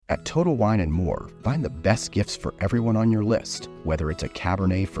At Total Wine & More, find the best gifts for everyone on your list, whether it's a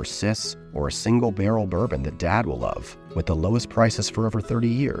Cabernet for sis or a single barrel bourbon that Dad will love. With the lowest prices for over 30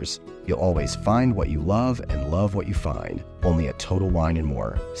 years, you'll always find what you love and love what you find. Only at Total Wine &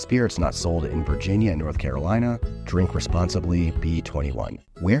 More. Spirits not sold in Virginia and North Carolina. Drink responsibly. Be 21.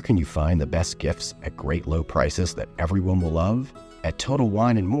 Where can you find the best gifts at great low prices that everyone will love? At Total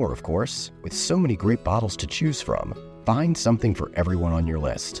Wine & More, of course, with so many great bottles to choose from. Find something for everyone on your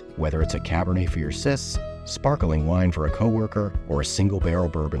list, whether it's a Cabernet for your sis, sparkling wine for a coworker, or a single barrel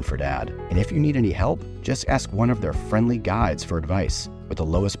bourbon for Dad. And if you need any help, just ask one of their friendly guides for advice. With the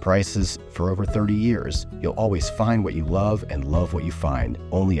lowest prices for over 30 years, you'll always find what you love and love what you find.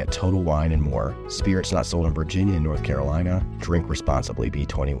 Only at Total Wine & More. Spirits not sold in Virginia and North Carolina. Drink responsibly. Be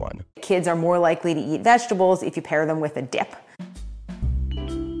 21. Kids are more likely to eat vegetables if you pair them with a dip.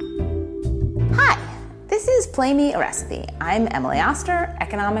 Hi. This is Play Me a Recipe. I'm Emily Oster,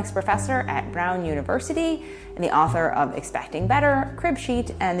 economics professor at Brown University and the author of Expecting Better, Crib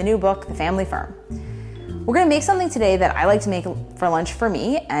Sheet, and the new book, The Family Firm. We're gonna make something today that I like to make for lunch for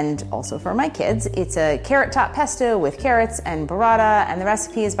me and also for my kids. It's a carrot top pesto with carrots and burrata, and the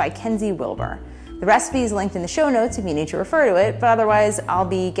recipe is by Kenzie Wilbur. The recipe is linked in the show notes if you need to refer to it, but otherwise I'll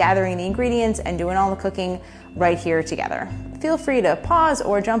be gathering the ingredients and doing all the cooking right here together. Feel free to pause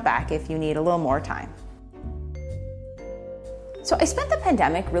or jump back if you need a little more time. So I spent the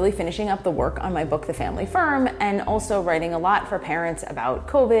pandemic really finishing up the work on my book, The Family Firm, and also writing a lot for parents about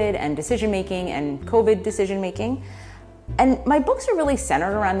COVID and decision-making and COVID decision-making. And my books are really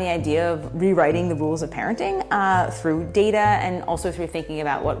centered around the idea of rewriting the rules of parenting through data and also through thinking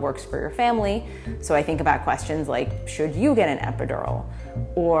about what works for your family. So I think about questions like, should you get an epidural?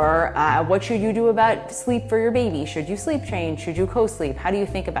 Or what should you do about sleep for your baby? Should you sleep train? Should you co-sleep? How do you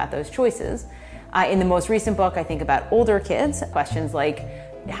think about those choices? In the most recent book, I think about older kids, questions like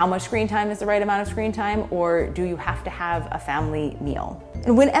how much screen time is the right amount of screen time, or do you have to have a family meal?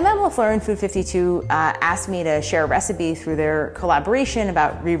 And when MM LaFleur and Food 52 asked me to share a recipe through their collaboration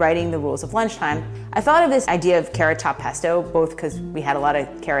about rewriting the rules of lunchtime, I thought of this idea of carrot top pesto, both because we had a lot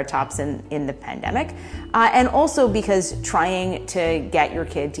of carrot tops in the pandemic, and also because trying to get your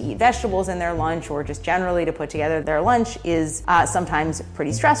kid to eat vegetables in their lunch or just generally to put together their lunch is sometimes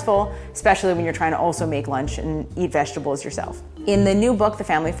pretty stressful, especially when you're trying to also make lunch and eat vegetables yourself. In the new book, The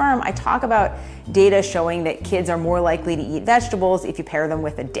Family Firm, I talk about data showing that kids are more likely to eat vegetables if you pair them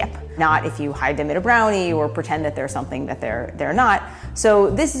with a dip, not if you hide them in a brownie or pretend that they're something that they're not. So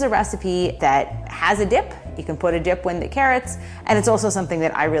this is a recipe that has a dip. You can put a dip in the carrots, and it's also something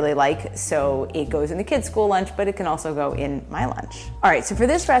that I really like, so it goes in the kids' school lunch, but it can also go in my lunch. All right, so for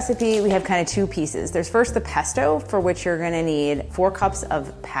this recipe, we have kind of two pieces. There's first the pesto, for which you're gonna need 4 cups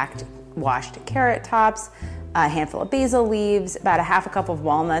of packed washed carrot tops, a handful of basil leaves, about a half a cup of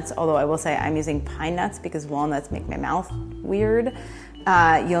walnuts, although I will say I'm using pine nuts because walnuts make my mouth weird.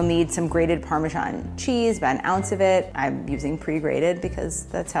 You'll need some grated Parmesan cheese, about an ounce of it. I'm using pre-grated because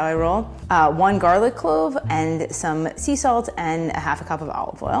that's how I roll. 1 garlic clove and some sea salt and a half a cup of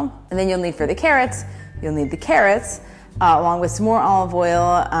olive oil. And then you'll need for the carrots, you'll need the carrots, along with some more olive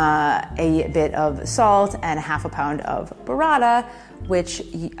oil, a bit of salt, and a half a pound of burrata, which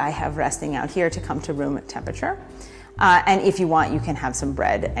I have resting out here to come to room temperature. And if you want, you can have some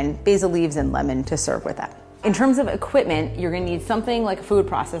bread and basil leaves and lemon to serve with that. In terms of equipment, you're gonna need something like a food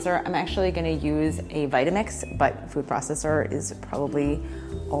processor. I'm actually gonna use a Vitamix, but food processor is probably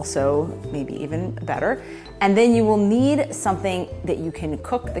also maybe even better. And then you will need something that you can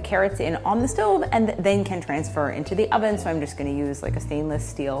cook the carrots in on the stove and then can transfer into the oven. So I'm just gonna use like a stainless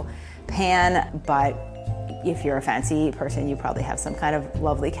steel pan, but if you're a fancy person, you probably have some kind of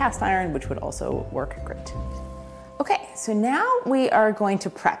lovely cast iron, which would also work great. Okay, so now we are going to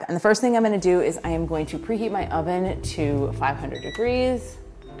prep. And the first thing I'm gonna do is I am going to preheat my oven to 500 degrees.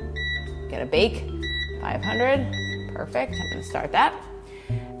 Get a bake, 500, perfect, I'm gonna start that.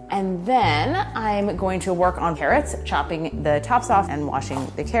 And then I'm going to work on carrots, chopping the tops off and washing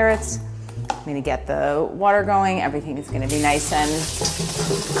the carrots. I'm gonna get the water going. Everything is gonna be nice and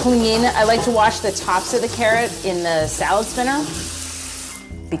clean. I like to wash the tops of the carrot in the salad spinner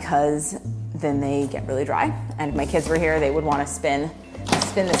because then they get really dry. And if my kids were here, they would wanna spin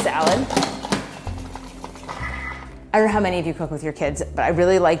the salad. I don't know how many of you cook with your kids, but I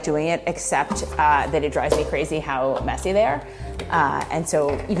really like doing it, except that it drives me crazy how messy they are. And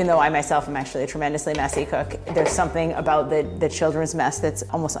so even though I myself am actually a tremendously messy cook, there's something about the children's mess that's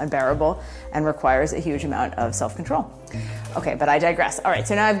almost unbearable and requires a huge amount of self-control. Okay, but I digress. All right,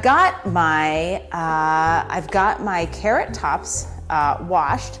 so now I've got my carrot tops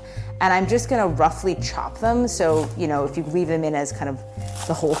washed, And I'm just gonna roughly chop them. So, you know, if you leave them in as kind of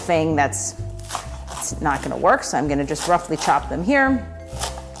the whole thing, it's not gonna work. So I'm gonna just roughly chop them here.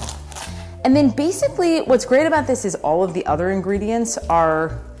 And then basically what's great about this is all of the other ingredients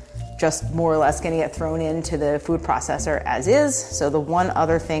are just more or less gonna get thrown into the food processor as is. So the one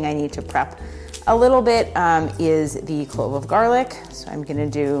other thing I need to prep a little bit is the clove of garlic. So I'm gonna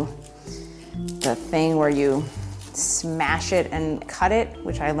do the thing where you smash it and cut it,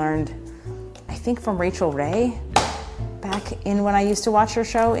 which I learned, I think, from Rachel Ray back in when I used to watch her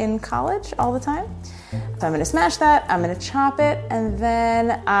show in college all the time. So I'm gonna smash that, I'm gonna chop it, and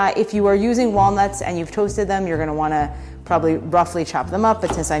then if you are using walnuts and you've toasted them, you're gonna wanna probably roughly chop them up,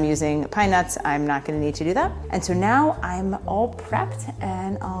 but since I'm using pine nuts, I'm not gonna need to do that. And so now I'm all prepped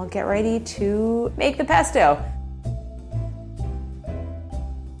and I'll get ready to make the pesto.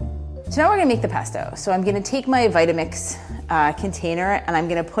 So now we're gonna make the pesto. So I'm gonna take my Vitamix container and I'm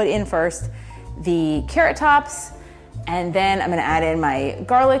gonna put in first the carrot tops, and then I'm gonna add in my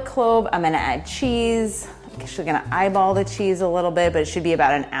garlic clove. I'm gonna add cheese. I'm actually gonna eyeball the cheese a little bit, but it should be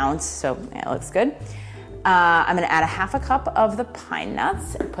about an ounce, so yeah, it looks good. I'm gonna add a half a cup of the pine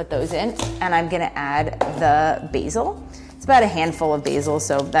nuts and put those in, and I'm gonna add the basil. It's about a handful of basil,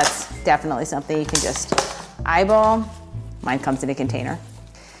 so that's definitely something you can just eyeball. Mine comes in a container.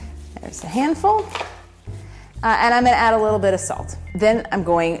 There's a handful. And I'm gonna add a little bit of salt. Then I'm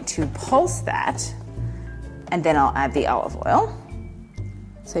going to pulse that, and then I'll add the olive oil.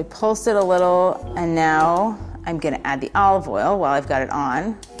 So I pulsed it a little, and now I'm gonna add the olive oil while I've got it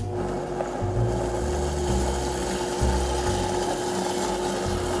on.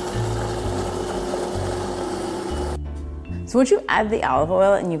 So once you add the olive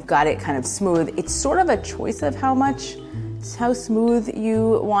oil and you've got it kind of smooth, it's sort of a choice of how smooth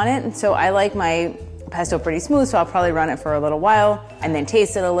you want it. And so I like my pesto pretty smooth, so I'll probably run it for a little while and then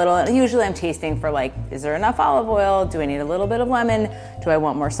taste it a little. And usually I'm tasting for like, is there enough olive oil? Do I need a little bit of lemon? Do I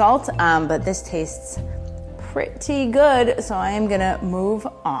want more salt? But this tastes pretty good, so I am gonna move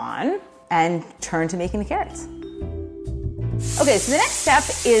on and turn to making the carrots. Okay, so the next step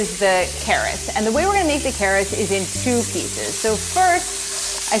is the carrots. And the way we're gonna make the carrots is in two pieces. So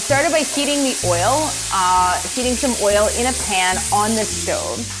first, I started by heating the oil, heating some oil in a pan on the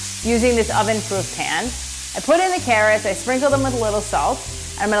stove, using this oven-proof pan. I put in the carrots, I sprinkle them with a little salt.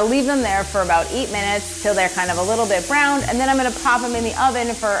 I'm gonna leave them there for about 8 minutes till they're kind of a little bit browned, and then I'm gonna pop them in the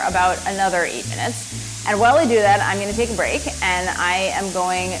oven for about another 8 minutes. And while I do that, I'm gonna take a break, and I am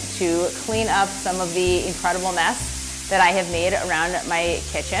going to clean up some of the incredible mess that I have made around my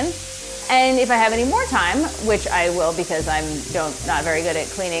kitchen. And if I have any more time, which I will because I'm not very good at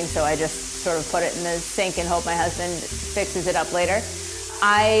cleaning, so I just sort of put it in the sink and hope my husband fixes it up later,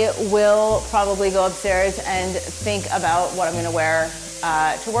 I will probably go upstairs and think about what I'm gonna wear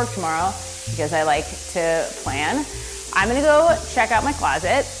to work tomorrow, because I like to plan. I'm gonna go check out my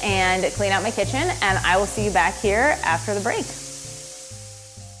closet and clean out my kitchen, and I will see you back here after the break.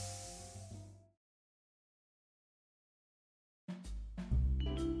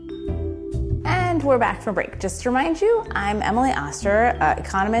 And we're back from break. Just to remind you, I'm Emily Oster,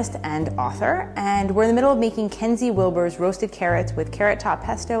 economist and author, and we're in the middle of making Kenzie Wilbur's roasted carrots with Carrot Top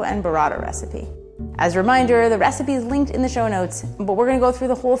Pesto and Burrata recipe. As a reminder, the recipe is linked in the show notes, but we're gonna go through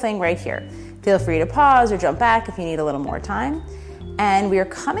the whole thing right here. Feel free to pause or jump back if you need a little more time. And we are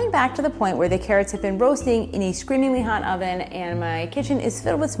coming back to the point where the carrots have been roasting in a screamingly hot oven, and my kitchen is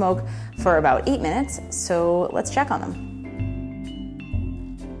filled with smoke for about 8 minutes, so let's check on them.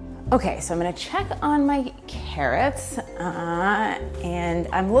 Okay, so I'm gonna check on my carrots, and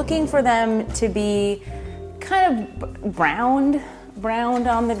I'm looking for them to be kind of browned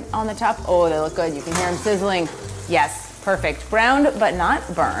on the top. Oh, they look good. You can hear them sizzling. Yes, perfect. Browned but not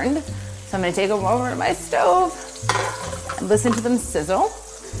burned. So I'm gonna take them over to my stove and listen to them sizzle.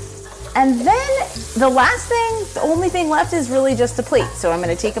 And then the only thing left is really just a plate. So I'm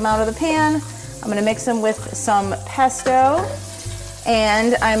gonna take them out of the pan. I'm gonna mix them with some pesto.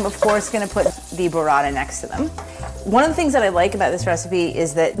 And I'm, of course, gonna put the burrata next to them. One of the things that I like about this recipe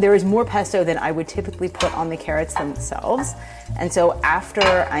is that there is more pesto than I would typically put on the carrots themselves. And so after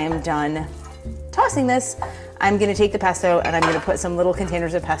I am done tossing this, I'm gonna take the pesto and I'm gonna put some little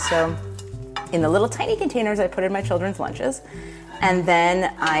containers of pesto in the little tiny containers I put in my children's lunches. And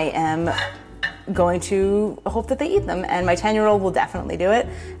then I am going to hope that they eat them. And my 10-year-old will definitely do it,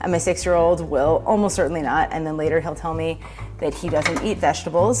 and my 6-year-old will almost certainly not. And then later he'll tell me that he doesn't eat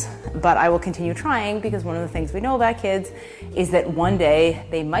vegetables, but I will continue trying, because one of the things we know about kids is that one day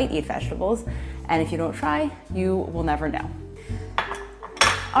they might eat vegetables, and if you don't try, you will never know.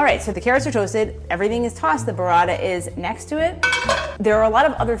 All right, so the carrots are toasted, everything is tossed, the burrata is next to it. There are a lot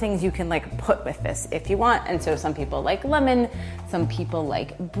of other things you can like put with this if you want, and so some people like lemon, some people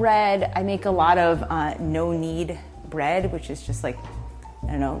like bread. I make a lot of no-knead bread, which is just like, I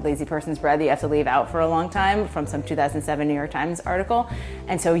don't know, lazy person's bread that you have to leave out for a long time, from some 2007 New York Times article.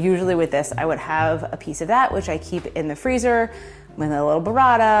 And so usually with this, I would have a piece of that, which I keep in the freezer with a little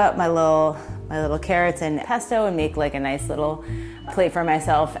burrata, my little carrots and pesto, and make like a nice little plate for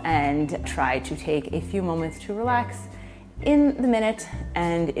myself and try to take a few moments to relax in the minute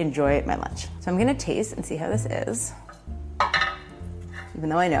and enjoy my lunch. So I'm gonna taste and see how this is, even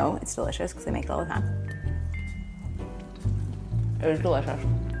though I know it's delicious because I make it all the time. It is delicious,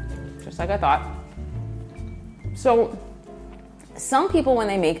 just like I thought. So some people, when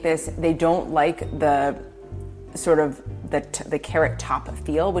they make this, they don't like the sort of the carrot top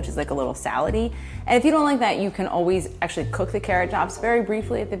feel, which is like a little salady. And if you don't like that, you can always actually cook the carrot tops very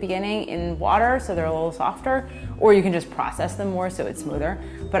briefly at the beginning in water so they're a little softer, or you can just process them more so it's smoother.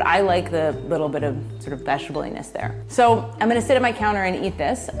 But I like the little bit of sort of vegetableness there. So I'm gonna sit at my counter and eat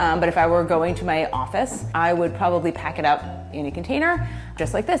this, but if I were going to my office, I would probably pack it up in a container,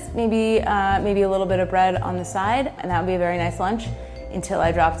 just like this. Maybe a little bit of bread on the side, and that would be a very nice lunch until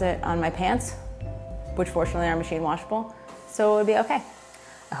I dropped it on my pants, which fortunately are machine washable, so it would be okay.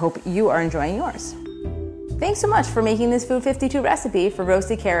 I hope you are enjoying yours. Thanks so much for making this Food 52 recipe for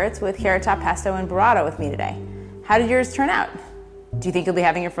roasted carrots with carrot top pesto and burrata with me today. How did yours turn out? Do you think you'll be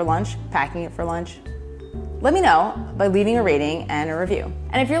having it for lunch, packing it for lunch? Let me know by leaving a rating and a review.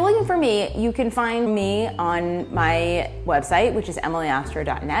 And if you're looking for me, you can find me on my website, which is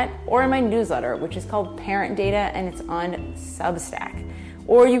emilyoster.net, or in my newsletter, which is called Parent Data, and it's on Substack.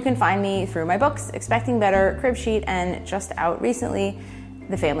 Or you can find me through my books, Expecting Better, Crib Sheet, and just out recently,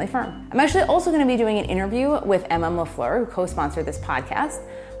 The Family Firm. I'm actually also going to be doing an interview with Emma LaFleur, who co-sponsored this podcast,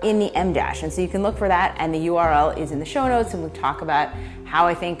 in the M-Dash. And so you can look for that, and the URL is in the show notes, and we talk about how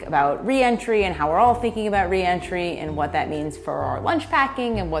I think about re-entry and how we're all thinking about re-entry and what that means for our lunch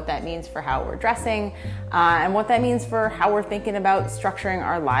packing and what that means for how we're dressing and what that means for how we're thinking about structuring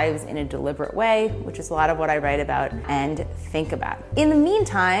our lives in a deliberate way, which is a lot of what I write about and think about. In the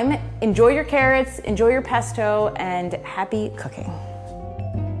meantime, enjoy your carrots, enjoy your pesto, and happy cooking.